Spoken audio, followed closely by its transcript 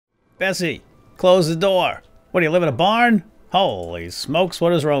Bessie, close the door. What, do you live in a barn? Holy smokes,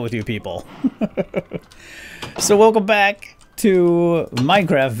 what is wrong with you people? So welcome back to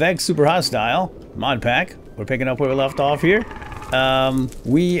Minecraft Veg Super Hostile Modpack. We're picking up where we left off here.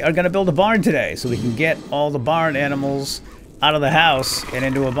 We are going to build a barn today so we can get all the barn animals out of the house and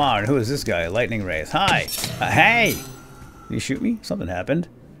into a barn. Who is this guy? Lightning Wraith. Hi. Hey! Did you shoot me? Something happened.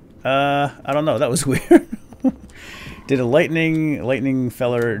 I don't know. That was weird. Did a lightning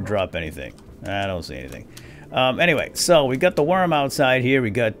feller drop anything? I don't see anything. Anyway, so we got the worm outside here. We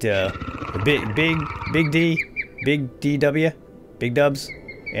got big DW, big dubs,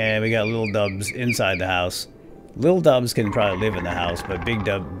 and we got little dubs inside the house. Little dubs can probably live in the house, but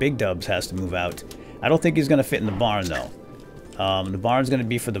big dubs has to move out. I don't think he's gonna fit in the barn though. The barn's gonna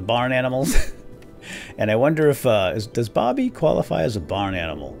be for the barn animals, and I wonder if does Bobby qualify as a barn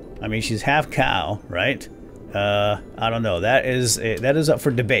animal? I mean, she's half cow, right? I don't know. That is up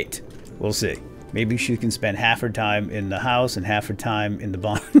for debate. We'll see. Maybe she can spend half her time in the house and half her time in the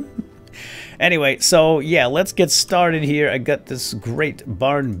barn. Anyway, so yeah, let's get started here. I got this great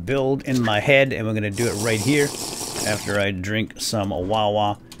barn build in my head, and we're going to do it right here after I drink some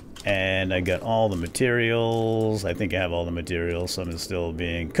Wawa. And I got all the materials. I think I have all the materials. Some is still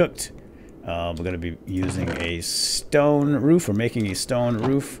being cooked. We're going to be using a stone roof. We're making a stone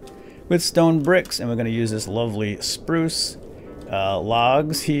roof with stone bricks, and we're going to use this lovely spruce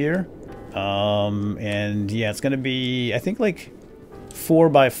logs here. And yeah, it's gonna be, I think, like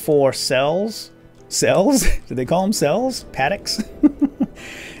 4x4 cells. Do they call them cells? Paddocks.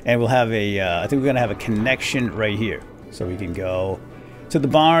 And we'll have a I think we're gonna have a connection right here, so we can go to the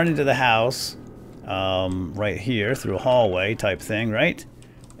barn, into the house, right here through a hallway type thing, right?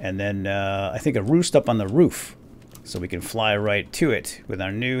 And then I think a roost up on the roof, so we can fly right to it with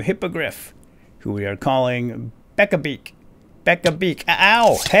our new Hippogryph, who we are calling BeckaBeak. BeckaBeak.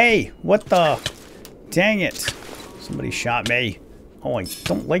 Ow! Hey! What the? Dang it. Somebody shot me. Oh, I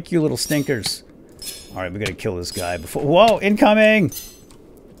don't like you little stinkers. Alright, we gotta kill this guy before... Whoa! Incoming!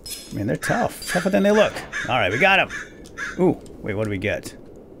 Man, they're tough. Tougher than they look. Alright, we got him. Ooh, wait, what do we get?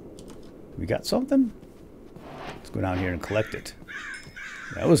 We got something? Let's go down here and collect it.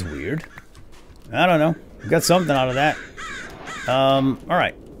 That was weird. I don't know. We got something out of that.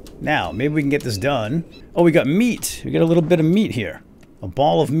 Alright. Now, maybe we can get this done. Oh, we got meat. We got a little bit of meat here. A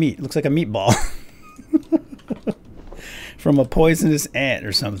ball of meat. Looks like a meatball. From a poisonous ant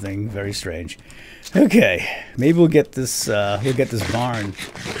or something. Very strange. Okay, maybe we'll get this barn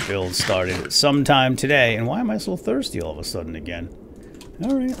build started sometime today. And why am I so thirsty all of a sudden again?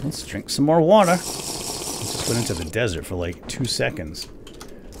 All right, let's drink some more water. Let's just went into the desert for like 2 seconds.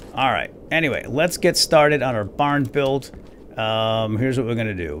 All right. Anyway, let's get started on our barn build. Here's what we're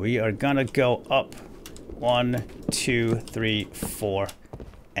gonna do. We are gonna go up 1, 2, 3, 4,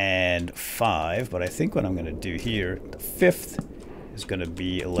 and 5. But I think what I'm gonna do here, the 5th, is gonna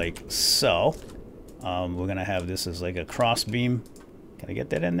be like so. We're gonna have this as like a cross beam. Can I get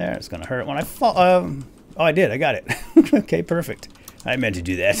that in there? It's gonna hurt when I fall. Oh, I did. I got it. Okay, perfect. I meant to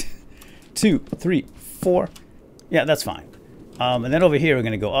do that. 2, 3, 4. Yeah, that's fine. And then over here, we're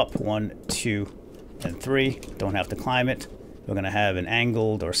gonna go up 1, 2, and 3. Don't have to climb it. We're going to have an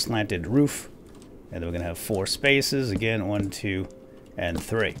angled or slanted roof. And then we're going to have 4 spaces. Again, 1, 2, and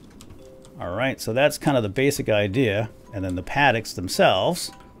 3. Alright, so that's kind of the basic idea. And then the paddocks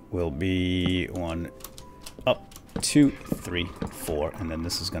themselves will be 1, up, 2, 3, 4. And then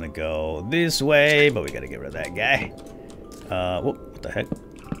this is going to go this way, but we got to get rid of that guy. Whoop, what the heck?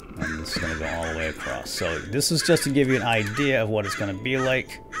 And this is going to go all the way across. So this is just to give you an idea of what it's going to be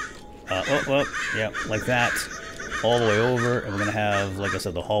like. Yeah, like that. All the way over, and we're gonna have, like I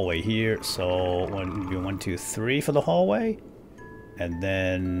said, the hallway here. So 1, 2, 3 for the hallway, and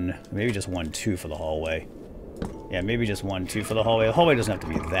then maybe just 1, 2 for the hallway. Yeah, maybe just 1, 2 for the hallway. The hallway doesn't have to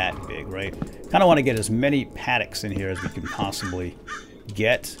be that big, right? Kind of want to get as many paddocks in here as we can possibly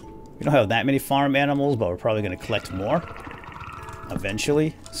get. We don't have that many farm animals, but we're probably gonna collect more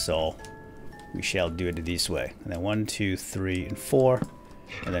eventually. So we shall do it this way. And then 1, 2, 3, and 4,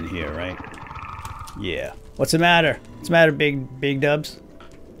 and then here, right? Yeah. What's the matter? What's the matter, big dubs?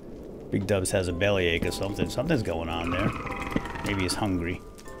 Big Dubs has a bellyache or something. Something's going on there. Maybe he's hungry.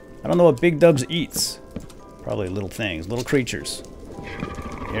 I don't know what Big Dubs eats. Probably little things, little creatures.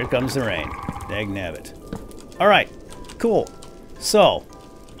 Here comes the rain. Dagnabbit. Alright, cool. So,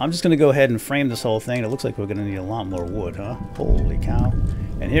 I'm just going to go ahead and frame this whole thing. It looks like we're going to need a lot more wood, huh? Holy cow.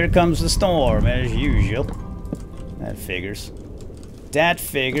 And here comes the storm, as usual. That figures. That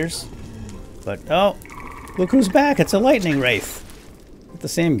figures. But, oh, look who's back. It's a Lightning Wraith. The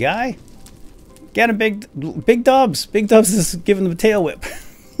same guy? Get him, Big Dubs. Big Dubs is giving them a tail whip.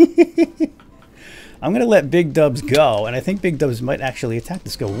 I'm gonna let Big Dubs go, and I think Big Dubs might actually attack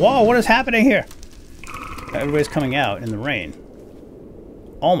this guy. Whoa, what is happening here? Everybody's coming out in the rain.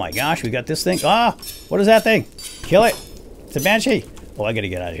 Oh my gosh, we got this thing. Ah, what is that thing? Kill it. It's a banshee. Oh, I gotta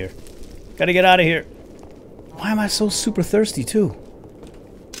get out of here. Gotta get out of here. Why am I so super thirsty too?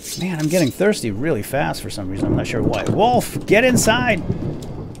 Man, I'm getting thirsty really fast for some reason. I'm not sure why. Wolf, get inside.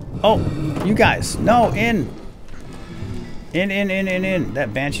 Oh, you guys. No, in. In.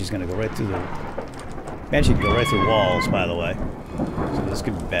 That banshee's gonna go right through the... Banshee can go right through walls, by the way. So this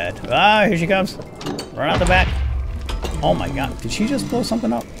could be bad. Ah, here she comes. Run out the back. Oh my god. Did she just blow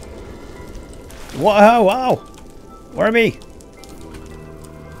something up? Whoa, wow. Where me?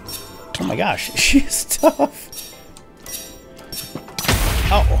 Oh my gosh. She's tough.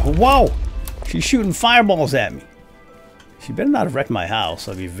 Oh, whoa. She's shooting fireballs at me. She better not have wrecked my house.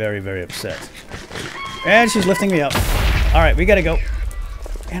 I'll be very, very upset. And she's lifting me up. Alright, we gotta go.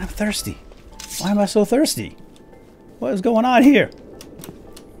 And I'm thirsty. Why am I so thirsty? What is going on here?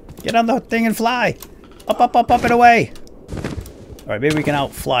 Get on the thing and fly. Up, up, up, up and away. Alright, maybe we can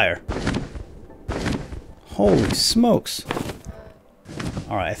outfly her. Holy smokes.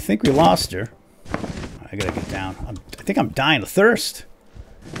 Alright, I think we lost her. I gotta get down. I think I'm dying of thirst.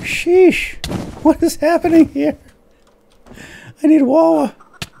 Sheesh. What is happening here? I need water.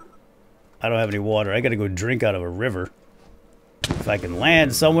 I don't have any water. I gotta go drink out of a river. If I can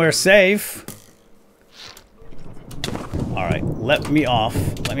land somewhere safe. Alright, let me off.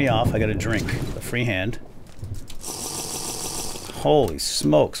 Let me off. I got a drink. A free hand. Holy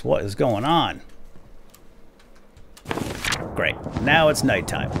smokes, what is going on? Great. Now it's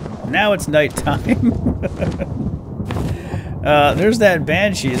nighttime. Now it's nighttime. There's that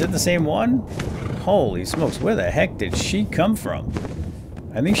banshee. Is it the same one? Holy smokes, where the heck did she come from?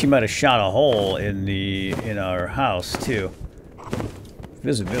 I think she might have shot a hole in our house too.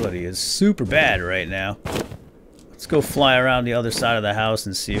 Visibility is super bad right now. Let's go fly around the other side of the house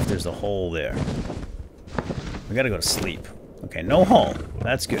and see if there's a hole there. We gotta go to sleep. Okay, no hole.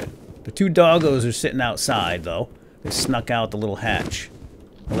 That's good. The two doggos are sitting outside, though. They snuck out the little hatch.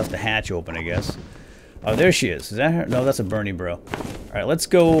 I left the hatch open, I guess. Oh, there she is. Is that her? No, that's a Bernie bro. Alright, let's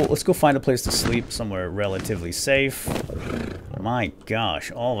go find a place to sleep somewhere relatively safe. My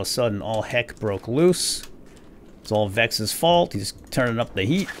gosh, all of a sudden, all heck broke loose. It's all Vex's fault. He's turning up the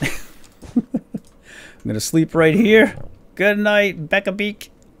heat. I'm gonna sleep right here. Good night, BeckaBeak.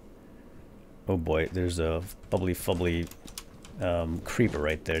 Oh boy, there's a bubbly fubbly creeper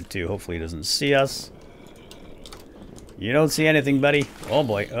right there too. Hopefully he doesn't see us. You don't see anything, buddy. Oh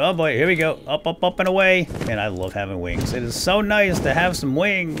boy, here we go. Up, up, up and away. And I love having wings. It is so nice to have some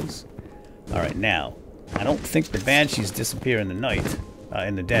wings. Alright, now, I don't think the banshees disappear in the night,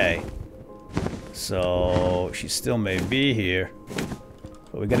 in the day. So, she still may be here.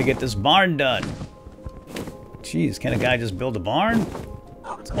 But we gotta get this barn done. Jeez, can a guy just build a barn?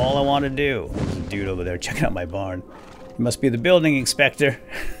 That's all I want to do. There's a dude over there checking out my barn. He must be the building inspector.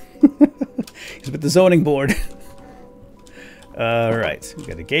 He's with the zoning board. Alright, we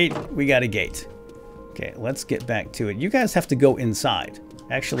got a gate. We got a gate. Okay, let's get back to it. You guys have to go inside.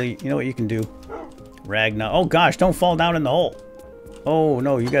 Actually, you know what you can do? Ragnar. Oh gosh, don't fall down in the hole. Oh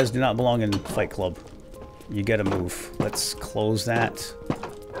no, you guys do not belong in Fight Club. You gotta move. Let's close that.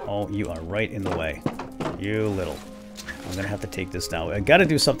 Oh, you are right in the way. You little. I'm gonna have to take this down. I gotta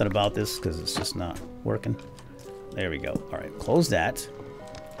do something about this because it's just not working. There we go. Alright, close that.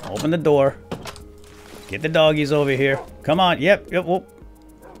 Open the door. Get the doggies over here. Come on. Yep. Whoop.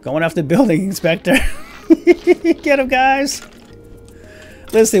 Going after the building inspector. Get him, guys.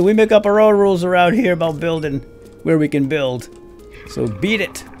 Listen, we make up our own rules around here about building where we can build. So beat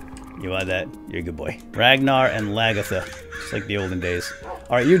it. You want that? You're a good boy. Ragnar and Lagatha. Just like the olden days.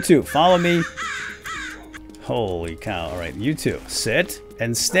 Alright, you two. Follow me. Holy cow. Alright, you two. Sit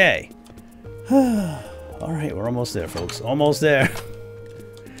and stay. Alright, we're almost there, folks. Almost there.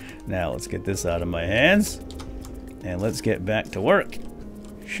 Now, let's get this out of my hands. And let's get back to work.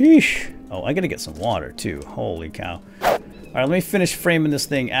 Sheesh. Oh, I gotta get some water, too. Holy cow. Alright, let me finish framing this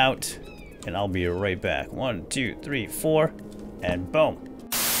thing out. And I'll be right back. 1, 2, 3, 4. And boom.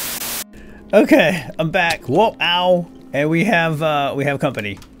 Okay, I'm back. Whoa, ow. And we have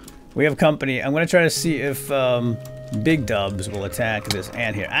company. We have company. I'm gonna try to see if Big Dubs will attack this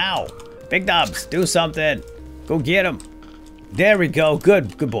ant here. Ow! Big Dubs, do something. Go get him. There we go.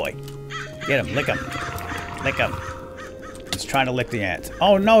 Good boy. Get him. Lick him. Lick him. He's trying to lick the ant.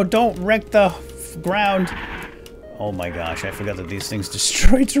 Oh no! Don't wreck the ground. Oh my gosh! I forgot that these things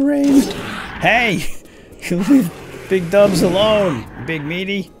destroy terrain. Hey! You leave Big Dubs alone. Big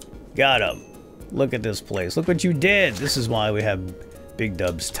meaty. Got him. Look at this place. Look what you did. This is why we have Big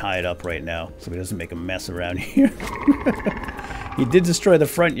Dub's tied up right now, so he doesn't make a mess around here. He did destroy the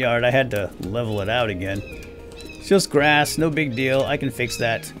front yard. I had to level it out again. It's just grass, no big deal. I can fix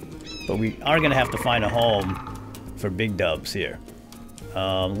that. But we are going to have to find a home for Big Dubs here.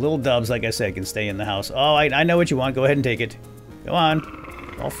 Little Dubs, like I said, can stay in the house. Oh, I know what you want. Go ahead and take it. Go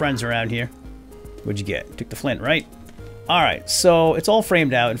on. All friends around here. What'd you get? Took the flint, right? Alright, so it's all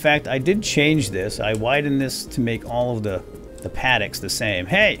framed out. In fact, I did change this. I widened this to make all of the paddocks the same.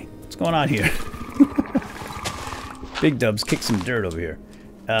 Hey, what's going on here? Big Dubs kick some dirt over here.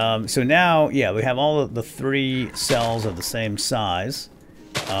 So now, yeah, we have all of the 3 cells of the same size.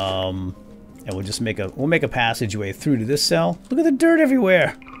 And we'll just make a passageway through to this cell. Look at the dirt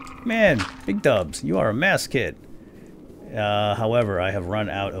everywhere. Man, Big Dubs, you are a mess, kid. However, I have run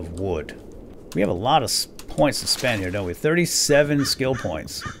out of wood. We have a lot of points to spend here, don't we? 37 skill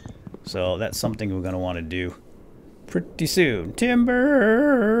points. So that's something we're going to want to do pretty soon.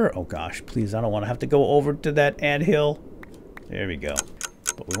 Timber! Oh gosh, please, I don't want to have to go over to that anthill. There we go.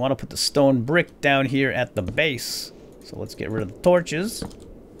 But we want to put the stone brick down here at the base. So let's get rid of the torches.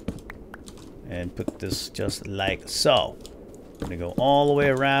 And put this just like so. I'm going to go all the way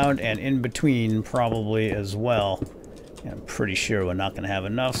around and in between probably as well. And I'm pretty sure we're not going to have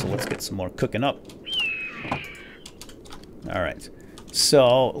enough, so let's get some more cooking up. Alright,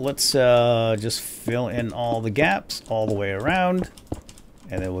 so let's just fill in all the gaps all the way around.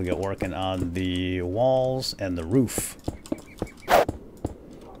 And then we'll get working on the walls and the roof.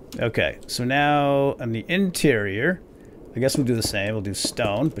 Okay, so now on the interior, I guess we'll do the same. We'll do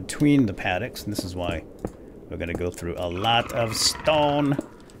stone between the paddocks, and this is why we're going to go through a lot of stone.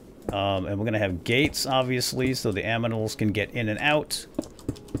 And we're going to have gates, obviously, so the animals can get in and out.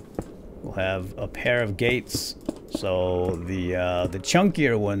 We'll have a pair of gates, so the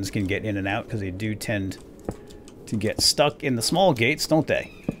chunkier ones can get in and out, because they do tend to get stuck in the small gates, don't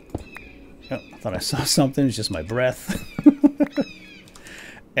they? Oh, I thought I saw something. It's just my breath.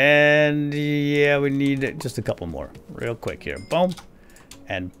 And yeah, we need just a couple more real quick here. Boom.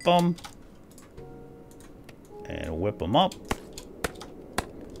 And boom. And whip them up.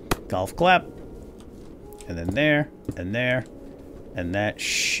 Golf clap. And then there. And there. And that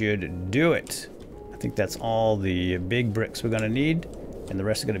should do it. I think that's all the big bricks we're going to need. And the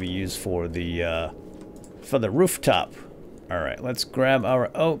rest are going to be used for the rooftop. Alright, let's grab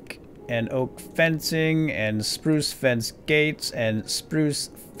our oak. And oak fencing. And spruce fence gates. And spruce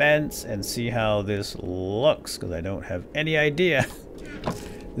fence and see how this looks, because I don't have any idea.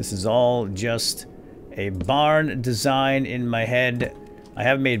 This is all just a barn design in my head. I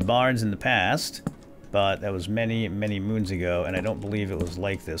have made barns in the past, but that was many, many moons ago, and I don't believe it was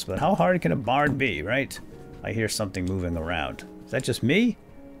like this. But how hard can a barn be, right? I hear something moving around. Is that just me?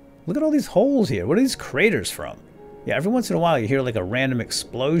 Look at all these holes here. What are these craters from? Yeah, every once in a while you hear like a random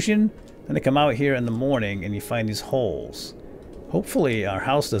explosion, then they come out here in the morning and you find these holes. Hopefully our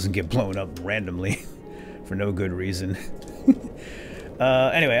house doesn't get blown up randomly for no good reason.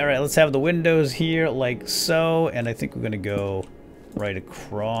 Anyway, alright, let's have the windows here like so, and I think we're going to go right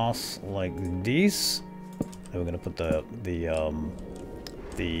across like this. And we're going to put the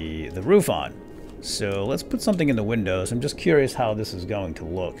roof on. So let's put something in the windows. I'm just curious how this is going to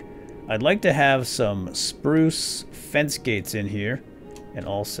look. I'd like to have some spruce fence gates in here, and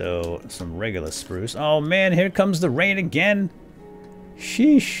also some regular spruce. Oh man, here comes the rain again.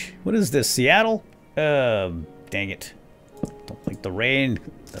 Sheesh. What is this, Seattle? Dang it. Don't like the rain.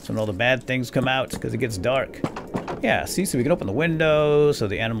 That's when all the bad things come out, because it gets dark. Yeah, see, so we can open the windows so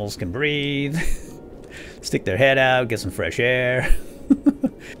the animals can breathe. Stick their head out, get some fresh air.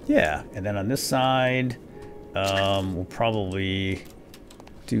 Yeah, and then on this side, we'll probably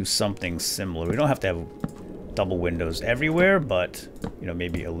do something similar. We don't have to have double windows everywhere, but, you know,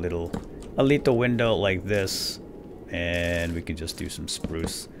 maybe a little window like this. And we could just do some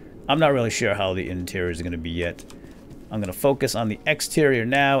spruce. I'm not really sure how the interior is going to be yet. I'm going to focus on the exterior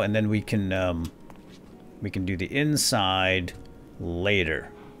now, and then we can do the inside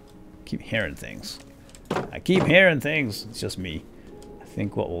later. Keep hearing things. I keep hearing things. It's just me. I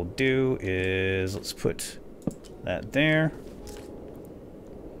think what we'll do is let's put that there.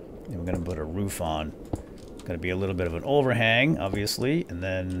 And we're going to put a roof on. It's going to be a little bit of an overhang, obviously, and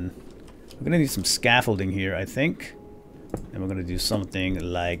then we're going to need some scaffolding here, I think. And we're going to do something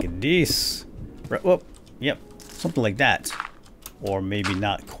like this. Right, whoop, yep, something like that. Or maybe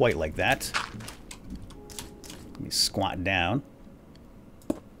not quite like that. Let me squat down.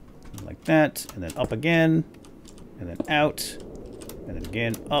 Like that, and then up again. And then out. And then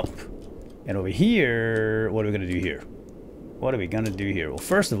again, up. And over here, what are we going to do here? What are we going to do here? Well,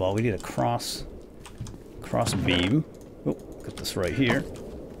 first of all, we need a cross beam. Oh, Put this right here.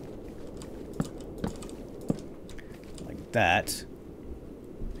 Like that.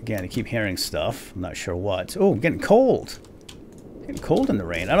 Again, I keep hearing stuff. I'm not sure what. Oh, getting cold. Getting cold in the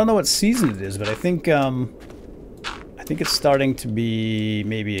rain. I don't know what season it is, but I think it's starting to be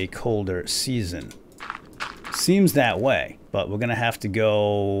maybe a colder season. Seems that way, but we're gonna have to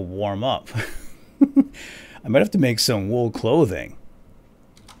go warm up. I might have to make some wool clothing.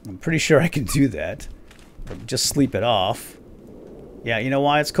 I'm pretty sure I can do that. Or just sleep it off. Yeah, you know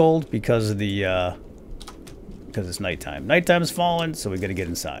why it's cold? Because of the because it's nighttime. Nighttime is falling, so we gotta get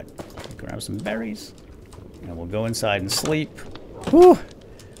inside. Grab some berries, and we'll go inside and sleep. Whew.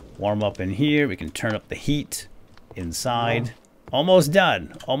 Warm up in here. We can turn up the heat inside. Almost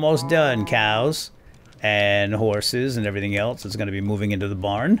done. Almost done, cows and horses and everything else. It's gonna be moving into the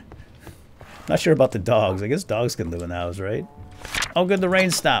barn. Not sure about the dogs. I guess dogs can live in the house, right? Oh, good, the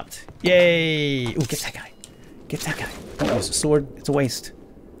rain stopped. Yay! Ooh, get that guy. Get that guy. Don't use a sword. It's a waste.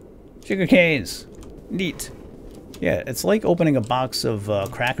 Sugar canes. Neat. Yeah, it's like opening a box of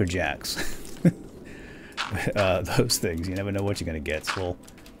Cracker Jacks. Those things. You never know what you're going to get. So,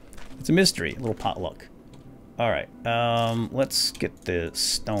 it's a mystery. A little potluck. Alright. Let's get the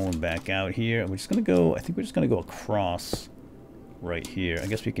stone back out here. We're just going to go... I think we're just going to go across right here. I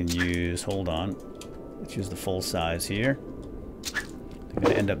guess we can use... Hold on. Let's use the full size here. They're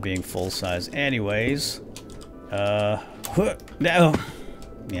going to end up being full size anyways. No.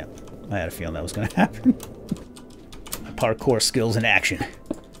 Yeah, I had a feeling that was going to happen. My parkour skills in action.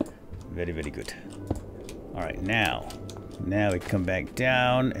 Very, very good. Alright, now we can come back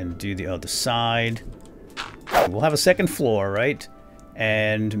down and do the other side. We'll have a second floor, right?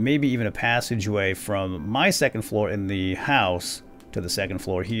 And maybe even a passageway from my second floor in the house to the second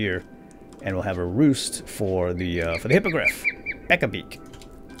floor here. And we'll have a roost for the Hippogryph. BeckaBeak.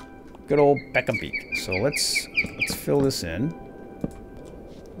 Good old BeckaBeak. So let's fill this in.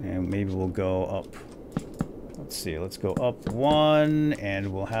 And maybe we'll go up. Let's see, let's go up one,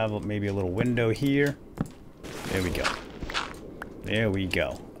 and we'll have maybe a little window here. There we go. There we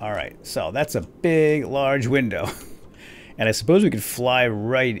go. Alright, so that's a big, large window. And I suppose we could fly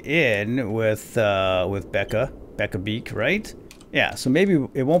right in with BeckaBeak, right? Yeah, so maybe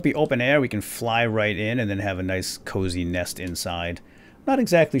it won't be open air. We can fly right in and then have a nice cozy nest inside. Not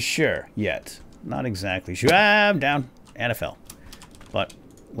exactly sure yet. Not exactly sure. Ah, I'm down. And I fell. But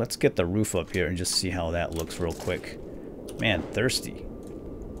let's get the roof up here and just see how that looks real quick. Man, thirsty.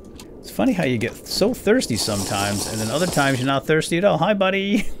 It's funny how you get so thirsty sometimes, and then other times you're not thirsty at all. Hi,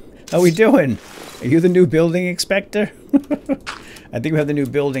 buddy. How we doing? Are you the new building inspector? I think we have the new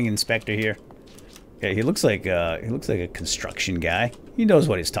building inspector here. Yeah, he looks like a construction guy. He knows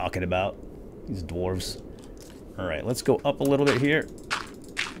what he's talking about. These dwarves. All right, let's go up a little bit here,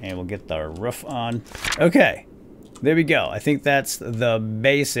 and we'll get the roof on. Okay, there we go. I think that's the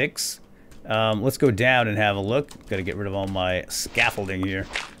basics. Let's go down and have a look. Got to get rid of all my scaffolding here,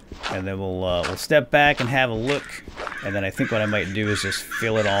 and then we'll step back and have a look. And then I think what I might do is just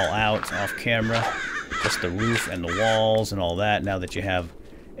fill it all out off camera, just the roof and the walls and all that. Now that you have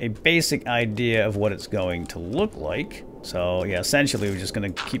a basic idea of what it's going to look like. So yeah, essentially we're just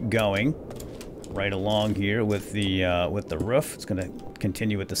going to keep going right along here with the roof. It's going to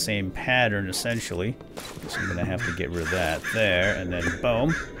continue with the same pattern essentially. So I'm going to have to get rid of that there, and then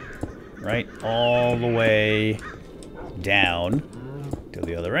boom, right all the way down to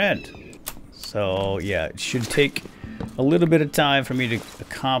the other end. So yeah, it should take a little bit of time for me to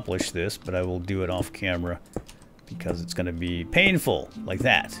accomplish this, but I will do it off camera because it's going to be painful like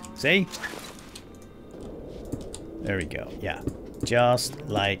that. See? There we go. Yeah. Just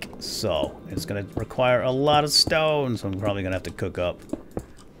like so. It's going to require a lot of stone, so I'm probably going to have to cook up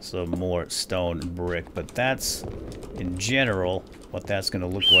some more stone brick. But that's, in general, what that's going to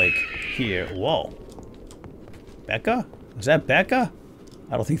look like here. Whoa. Becca? Was that Becca?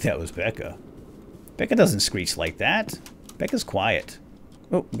 I don't think that was Becca. Becca doesn't screech like that. Becca's quiet.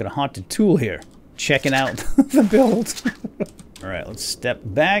 Oh, I'm got a haunted tool here. Checking out the build. Alright, let's step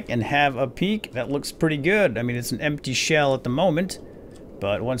back and have a peek. That looks pretty good. I mean, it's an empty shell at the moment,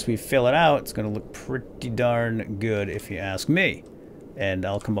 but once we fill it out, it's going to look pretty darn good if you ask me. And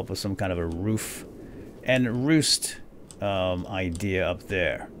I'll come up with some kind of a roof and roost idea up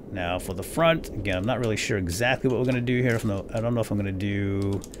there. Now for the front, again, I'm not really sure exactly what we're going to do here. I don't know if I'm going to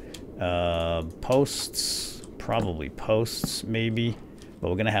do posts, probably posts maybe, but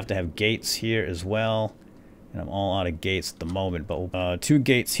we're going to have gates here as well. And I'm all out of gates at the moment, but 2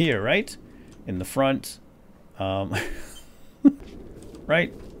 gates here, right? In the front. Right?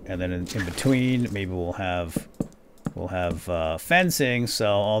 And then in between, maybe we'll have fencing so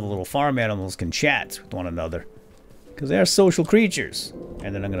all the little farm animals can chat with one another. because they are social creatures.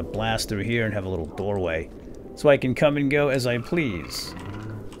 And then I'm going to blast through here and have a little doorway so I can come and go as I please.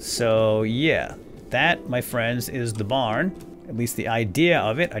 So, yeah. That, my friends, is the barn. At least the idea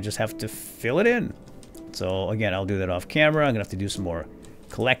of it. I just have to fill it in. So, again, I'll do that off camera. I'm going to have to do some more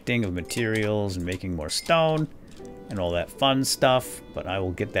collecting of materials and making more stone and all that fun stuff. But I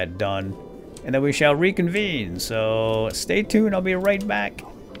will get that done. And then we shall reconvene. So, stay tuned. I'll be right back.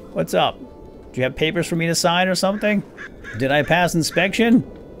 What's up? Do you have papers for me to sign or something? Did I pass inspection?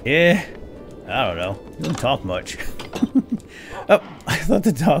 Yeah. I don't know. He doesn't talk much. Oh, I thought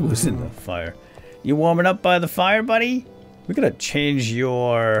the dog was in the fire. You warming up by the fire, buddy? We're gonna change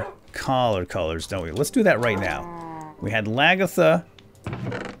your collar colors, don't we? Let's do that right now. We had Lagatha.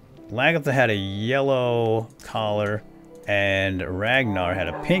 Lagatha had a yellow collar, and Ragnar had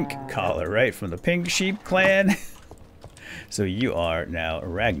a pink collar, right? From the Pink Sheep clan. So you are now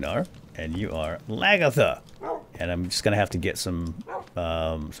Ragnar, and you are Lagatha. And I'm just gonna have to get some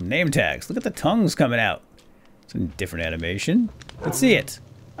name tags. Look at the tongues coming out. It's a different animation. Let's see it.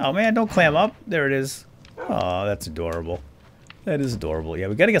 Oh man, don't clam up. There it is. Oh, that's adorable. That is adorable. Yeah,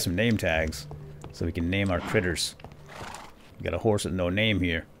 we gotta get some name tags so we can name our critters. We got a horse with no name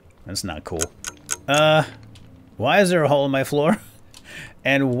here. That's not cool. Why is there a hole in my floor?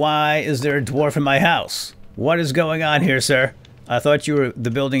 And why is there a dwarf in my house? What is going on here, sir? I thought you were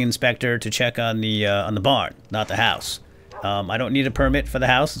the building inspector to check on the barn, not the house. I don't need a permit for the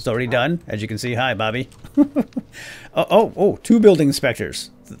house. It's already done, as you can see. Hi, Bobby. oh, two building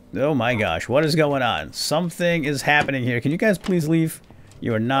inspectors. Oh my gosh, what is going on? Something is happening here. Can you guys please leave?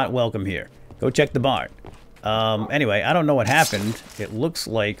 You are not welcome here. Go check the barn. Anyway, I don't know what happened. It looks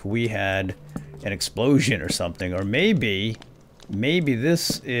like we had an explosion or something, or maybe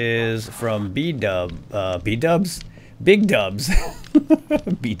this is from B-dubs? Big Dubs.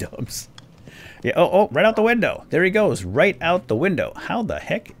 B-dubs. Yeah, oh, right out the window. There he goes, right out the window. How the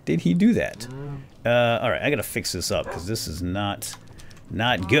heck did he do that? Alright, I gotta fix this up, because this is not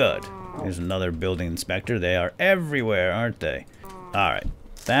good. There's another building inspector. They are everywhere, aren't they? Alright,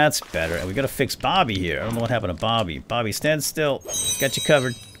 that's better. And we gotta fix Bobby here. I don't know what happened to Bobby. Bobby, stand still. Got you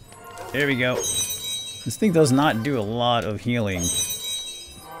covered. There we go. This thing does not do a lot of healing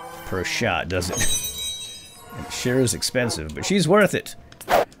per shot, does it? It sure is expensive, but she's worth it.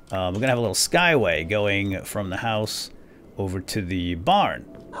 We're gonna have a little skyway going from the house over to the barn,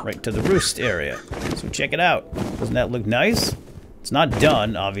 right to the roost area. So check it out. Doesn't that look nice? It's not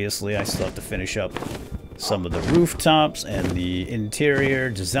done, obviously. I still have to finish up some of the rooftops, and the interior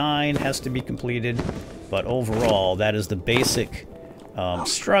design has to be completed. But overall, that is the basic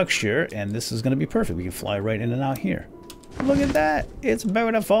structure, and this is gonna be perfect. We can fly right in and out here. Look at that! It's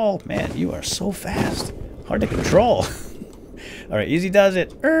beautiful! Man, you are so fast. Hard to control. Alright, easy does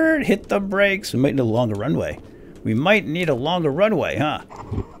it. Hit the brakes. We might need a longer runway. We might need a longer runway, huh?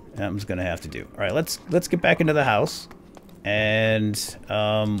 I'm just gonna have to do. Alright, let's get back into the house. And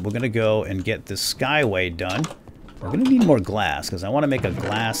we're gonna go and get this skyway done. We're gonna need more glass, because I want to make a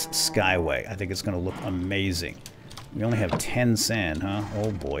glass skyway. I think it's gonna look amazing. We only have 10 sand, huh?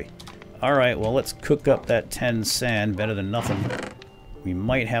 Oh boy. Alright, well let's cook up that 10 sand. Better than nothing. We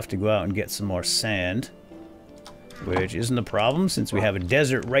might have to go out and get some more sand, which isn't a problem since we have a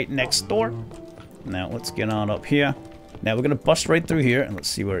desert right next door. Now let's get on up here. Now we're gonna bust right through here and let's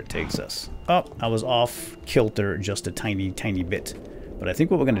see where it takes us. Oh, I was off kilter just a tiny bit. But I think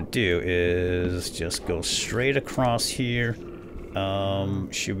what we're gonna do is just go straight across here.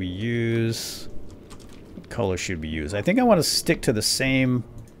 Should we use... what color should we use? I think I want to stick to the same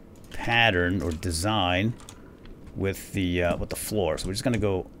pattern or design with the floor. So we're just gonna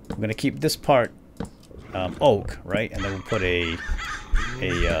go, we're gonna keep this part oak, right? And then we'll put a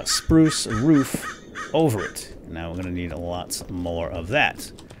spruce roof over it. Now we're gonna need lots more of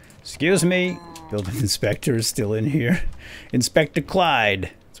that. Excuse me, building inspector is still in here. Inspector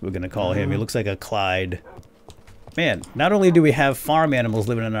Clyde, that's what we're gonna call him. He looks like a Clyde. Man, not only do we have farm animals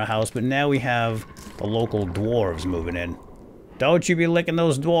living in our house, but now we have the local dwarves moving in. Don't you be licking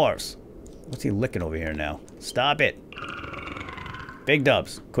those dwarves. What's he licking over here now? Stop it. Big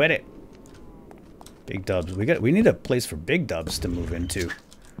Dubs, quit it. Big Dubs, we need a place for Big Dubs to move into,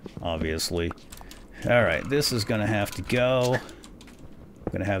 obviously. Alright, this is gonna have to go.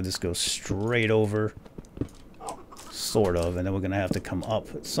 I'm gonna have this go straight over. Sort of, and then we're gonna have to come up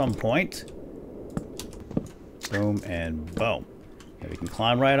at some point. Boom and boom. And we can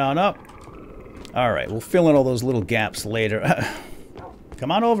climb right on up. Alright, we'll fill in all those little gaps later.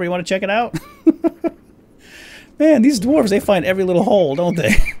 Come on over, you wanna check it out? Man, these dwarves, they find every little hole, don't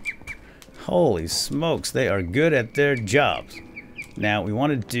they? Holy smokes, they are good at their jobs. Now we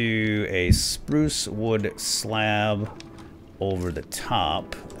want to do a spruce wood slab over the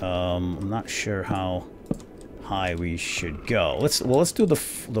top. I'm not sure how high we should go. Let's do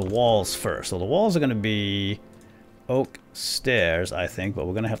the walls first. So the walls are going to be oak stairs, I think, but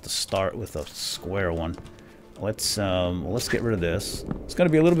we're going to have to start with a square one. Let's get rid of this. It's going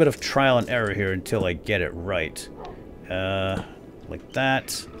to be a little bit of trial and error here until I get it right. Like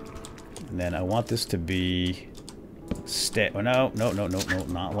that. And then I want this to be oh, no,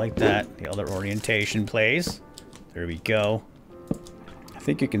 not like that. The other orientation, please. There we go. I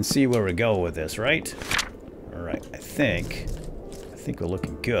think you can see where we go with this, right? All right, I think we're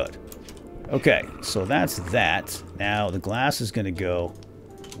looking good. Okay, so that's that. Now the glass is going to go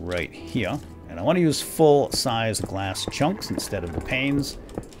right here. And I want to use full-size glass chunks instead of the panes.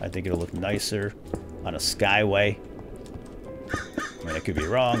 I think it'll look nicer on a Skyway. I mean, I could be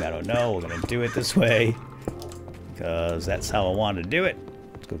wrong. I don't know. We're going to do it this way because that's how I want to do it.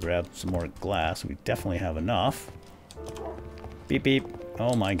 Let's go grab some more glass. We definitely have enough. Beep, beep.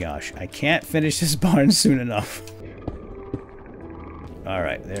 Oh my gosh. I can't finish this barn soon enough. All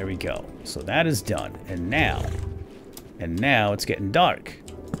right, there we go. So that is done. And now it's getting dark.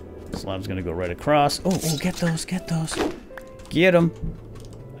 Slab's gonna go right across. Oh, get those, get those. Get them.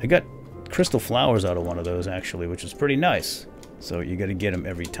 I got crystal flowers out of one of those, actually, which is pretty nice. So you gotta get them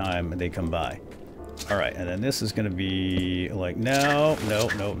every time they come by. All right, and then this is gonna be like, no.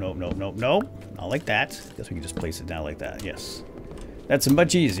 Not like that. Guess we can just place it down like that, yes. That's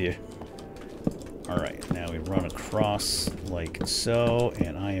much easier. All right, now we run across like so,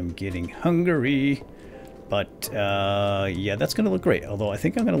 and I am getting hungry. But, yeah, that's going to look great. Although I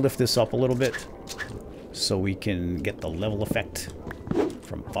think I'm going to lift this up a little bit so we can get the level effect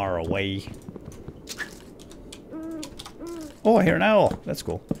from far away. Oh, I hear an owl. That's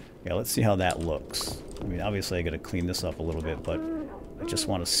cool. Yeah, let's see how that looks. I mean, obviously I got to clean this up a little bit, but I just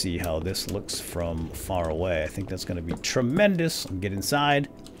want to see how this looks from far away. I think that's going to be tremendous. I'll get inside,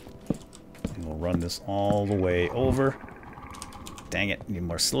 and we'll run this all the way over. Dang it, need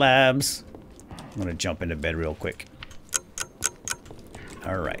more slabs. I'm going to jump into bed real quick.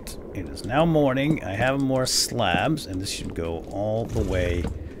 Alright, it is now morning. I have more slabs, and this should go all the way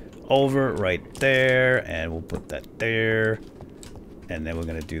over right there, and we'll put that there. And then we're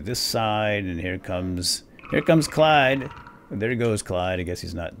going to do this side, and here comes Clyde. There goes Clyde. I guess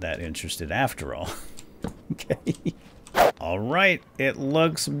he's not that interested after all. Okay. Alright, it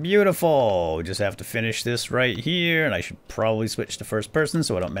looks beautiful. We just have to finish this right here, and I should probably switch to first person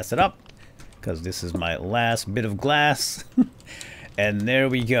so I don't mess it up, because this is my last bit of glass. And there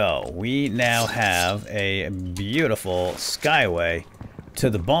we go. We now have a beautiful Skyway to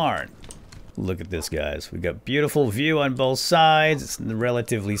the barn. Look at this, guys. We got beautiful view on both sides. It's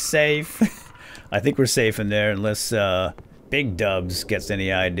relatively safe. I think we're safe in there unless Big Dubs gets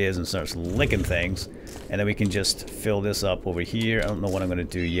any ideas and starts licking things. And then we can just fill this up over here. I don't know what I'm going to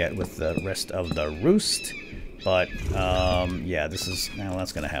do yet with the rest of the roost. But, yeah, this is... Well,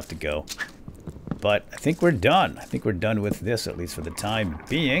 that's going to have to go. But I think we're done. I think we're done with this, at least for the time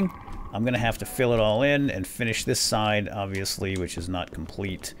being. I'm going to have to fill it all in and finish this side, obviously, which is not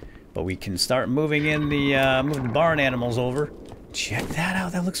complete. But we can start moving in the moving barn animals over. Check that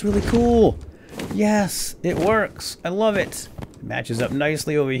out. That looks really cool. Yes, it works. I love it. It matches up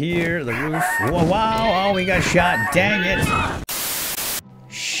nicely over here. The roof. Whoa, wow. Oh, we got shot. Dang it.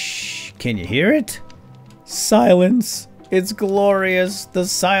 Shh. Can you hear it? Silence. It's glorious. The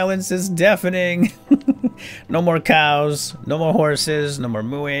silence is deafening. No more cows, no more horses, no more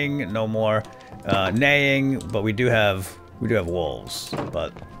mooing, no more neighing. But we do have wolves.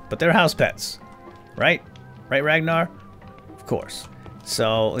 But they're house pets, right? Right, Ragnar? Of course.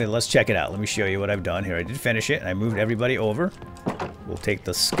 So let's check it out. Let me show you what I've done here. I did finish it, and I moved everybody over. We'll take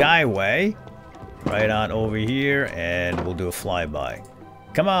the Skyway right on over here, and we'll do a flyby.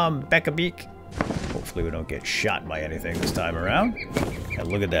 Come on, BeckaBeak. Hopefully we don't get shot by anything this time around. And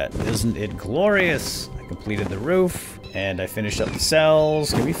look at that. Isn't it glorious? I completed the roof, and I finished up the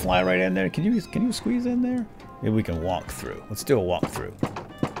cells. Can we fly right in there? Can you squeeze in there? Maybe we can walk through. Let's do a walk through.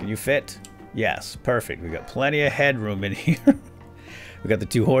 Can you fit? Yes, perfect. We got plenty of headroom in here. We got the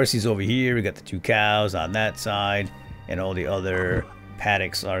two horses over here. We got the two cows on that side, and all the other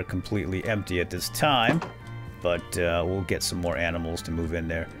paddocks are completely empty at this time. But we'll get some more animals to move in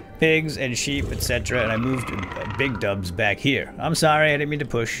there. Pigs and sheep, etc. And I moved Big Dubs back here. I'm sorry, I didn't mean to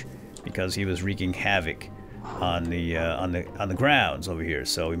push, because he was wreaking havoc on the grounds over here.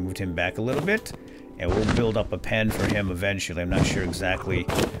 So we moved him back a little bit, and we'll build up a pen for him eventually. I'm not sure exactly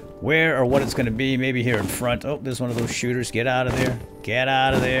where or what it's going to be. Maybe here in front. Oh, there's one of those shooters. Get out of there. Get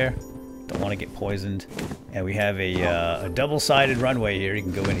out of there. Don't want to get poisoned. And we have a double-sided runway here. You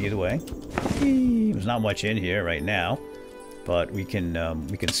can go in either way. There's not much in here right now, but we can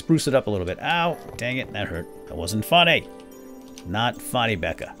spruce it up a little bit. Ow! Dang it, that hurt. That wasn't funny. Not funny,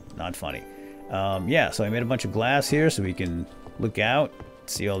 Becca. Not funny. Yeah, so I made a bunch of glass here so we can look out,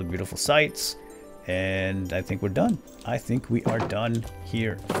 see all the beautiful sights, and I think we're done. I think we are done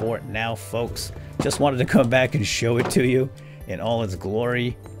here for now, folks. Just wanted to come back and show it to you in all its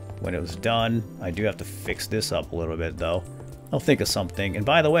glory when it was done. I do have to fix this up a little bit, though. I'll think of something. And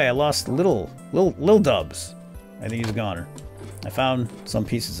by the way, I lost Little Dubs. I think he's a goner. I found some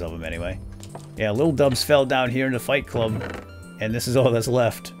pieces of him anyway. Yeah, Little Dubs fell down here in the fight club, and this is all that's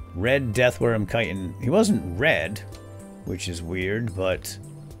left. Red Deathworm Chitin. He wasn't red, which is weird, but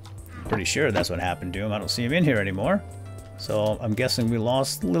I'm pretty sure that's what happened to him. I don't see him in here anymore. So I'm guessing we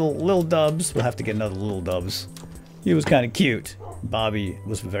lost Little Dubs. We'll have to get another Little Dubs. He was kind of cute. Bobby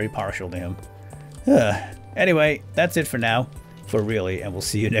was very partial to him. Anyway, that's it for now. For really, and we'll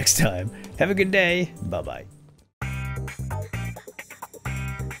see you next time. Have a good day. Bye-bye.